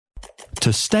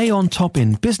To stay on top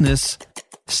in business,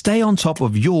 stay on top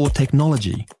of your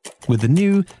technology with the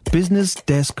new Business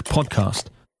Desk podcast,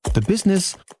 The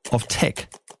Business of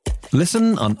Tech.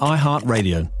 Listen on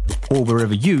iHeartRadio or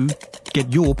wherever you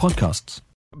get your podcasts.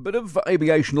 A bit of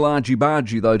aviation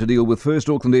largy-bargy, though, to deal with. First,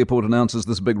 Auckland Airport announces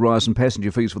this big rise in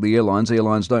passenger fees for the airlines.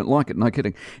 Airlines don't like it, no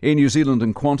kidding. Air New Zealand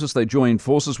and Qantas, they joined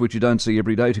forces, which you don't see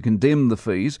every day, to condemn the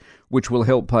fees, which will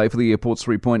help pay for the airport's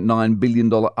 $3.9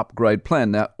 billion upgrade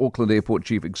plan. Now, Auckland Airport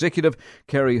Chief Executive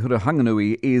Carrie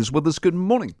Hurihanganui is with us. Good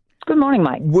morning. Good morning,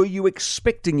 Mike. Were you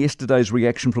expecting yesterday's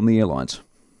reaction from the airlines?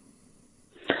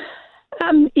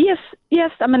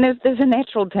 Yes. I mean, there's a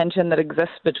natural tension that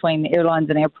exists between airlines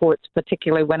and airports,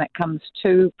 particularly when it comes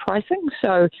to pricing.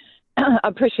 So I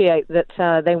appreciate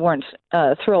that they weren't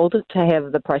thrilled to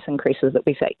have the price increases that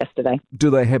we set yesterday. Do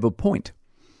they have a point?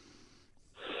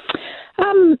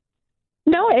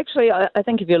 No, actually, I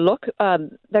think if you look,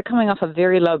 they're coming off a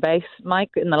very low base.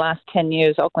 Mike, in the last 10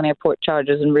 years, Auckland Airport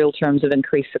charges in real terms have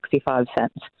increased 65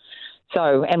 cents.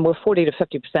 So, and we're 40 to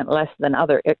 50% less than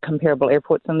other comparable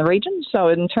airports in the region. So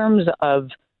in terms of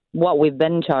what we've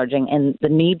been charging and the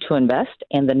need to invest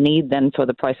and the need then for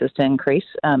the prices to increase,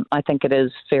 I think it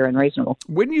is fair and reasonable.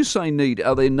 When you say need,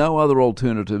 are there no other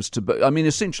alternatives to... I mean,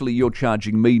 essentially, you're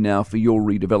charging me now for your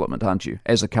redevelopment, aren't you,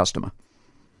 as a customer?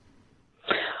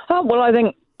 Oh, well, I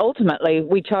think ultimately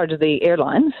we charge the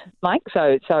airlines, Mike.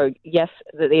 So yes,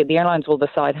 the airlines will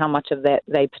decide how much of that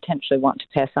they potentially want to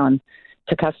pass on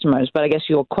to customers. But I guess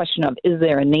your question of, is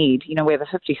there a need? You know, we have a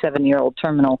 57-year-old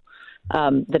terminal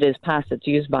that is past its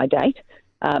use-by date,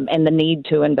 and the need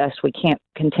to invest. We can't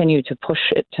continue to push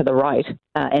it to the right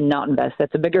and not invest.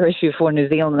 That's a bigger issue for New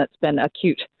Zealand that's been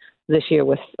acute this year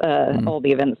with all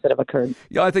the events that have occurred.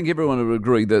 Yeah, I think everyone would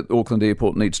agree that Auckland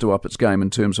Airport needs to up its game in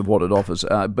terms of what it offers.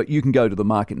 But you can go to the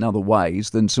market in other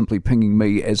ways than simply pinging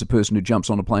me as a person who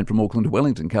jumps on a plane from Auckland to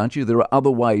Wellington, can't you? There are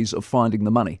other ways of finding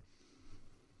the money.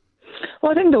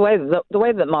 Well, I think the way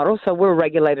that model, so we're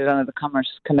regulated under the Commerce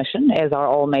Commission, as are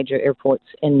all major airports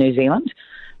in New Zealand.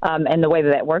 And the way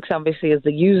that works, obviously, is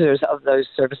the users of those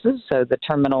services, so the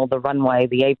terminal, the runway,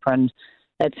 the apron,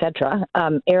 etc.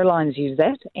 Airlines use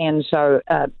that, and so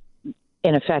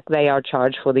in effect, they are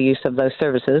charged for the use of those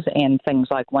services, and things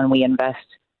like when we invest,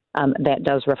 that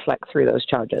does reflect through those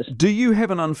charges. Do you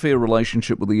have an unfair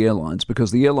relationship with the airlines?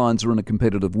 Because the airlines are in a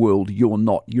competitive world, you're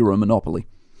not. You're a monopoly.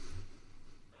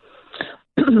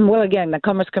 Well, again, the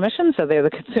Commerce Commission, so they're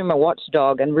the consumer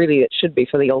watchdog, and really it should be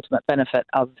for the ultimate benefit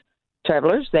of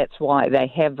travellers. That's why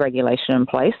they have regulation in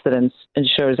place that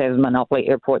ensures as monopoly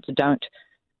airports don't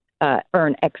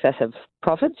earn excessive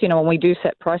profits. You know, when we do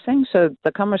set pricing, so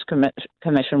the Commerce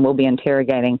Commission will be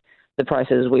interrogating the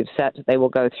prices we've set. They will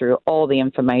go through all the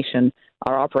information,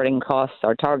 our operating costs,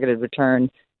 our targeted return,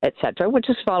 etc., which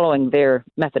is following their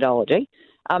methodology.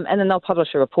 And then they'll publish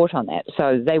a report on that.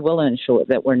 So they will ensure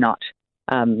that we're not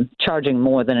charging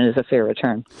more than is a fair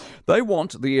return.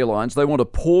 The airlines want to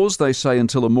pause, they say,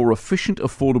 until a more efficient,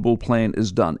 affordable plan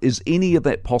is done. Is any of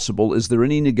that possible? Is there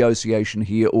any negotiation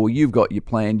here, or you've got your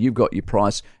plan, you've got your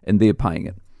price, and they're paying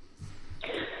it?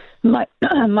 Mike,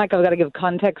 I've got to give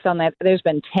context on that. There's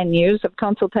been 10 years of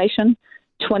consultation,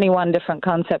 21 different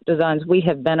concept designs. We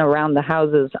have been around the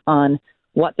houses on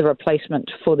what the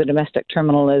replacement for the domestic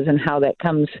terminal is and how that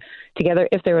comes together.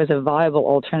 If there is a viable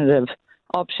alternative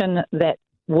option that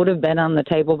would have been on the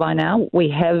table by now, we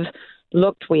have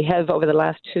over the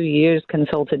last 2 years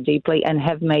consulted deeply and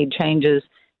have made changes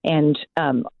and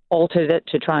altered it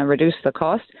to try and reduce the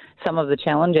cost. Some of the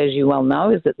challenge, as you well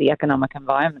know, is that the economic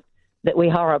environment that we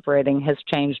are operating has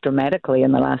changed dramatically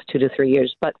in the last 2 to 3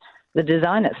 years. But the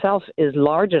design itself is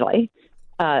largely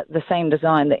the same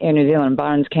design that Air New Zealand and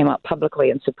Barnes came up publicly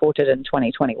and supported in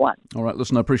 2021. All right,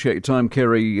 listen, I appreciate your time,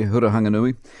 Carrie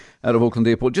Hurihanganui out of Auckland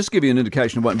Airport. Just to give you an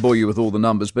indication, I won't bore you with all the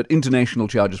numbers, but international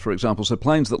charges, for example, so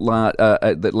planes that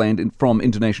land from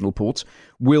international ports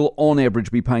will on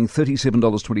average be paying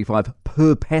 $37.25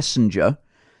 per passenger.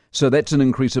 So that's an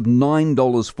increase of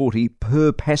 $9.40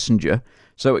 per passenger.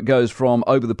 So it goes from,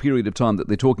 over the period of time that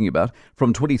they're talking about,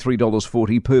 from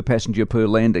 $23.40 per passenger per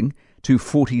landing to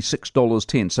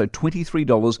 $46.10. So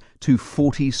 $23 to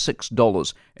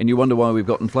 $46. And you wonder why we've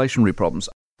got inflationary problems.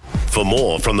 For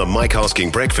more from the Mike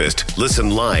Hosking Breakfast, listen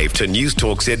live to News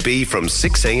Talk ZB from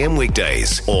 6 a.m.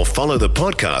 weekdays or follow the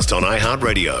podcast on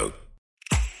iHeartRadio.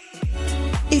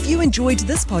 If you enjoyed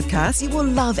this podcast, you will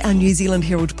love our New Zealand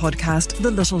Herald podcast, The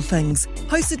Little Things,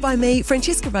 hosted by me,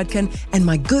 Francesca Rudkin, and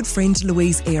my good friend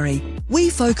Louise Airy. We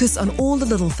focus on all the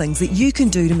little things that you can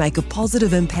do to make a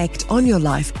positive impact on your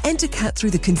life and to cut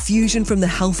through the confusion from the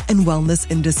health and wellness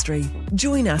industry.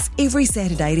 Join us every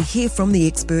Saturday to hear from the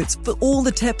experts for all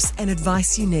the tips and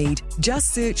advice you need.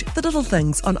 Just search The Little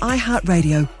Things on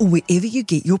iHeartRadio or wherever you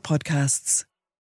get your podcasts.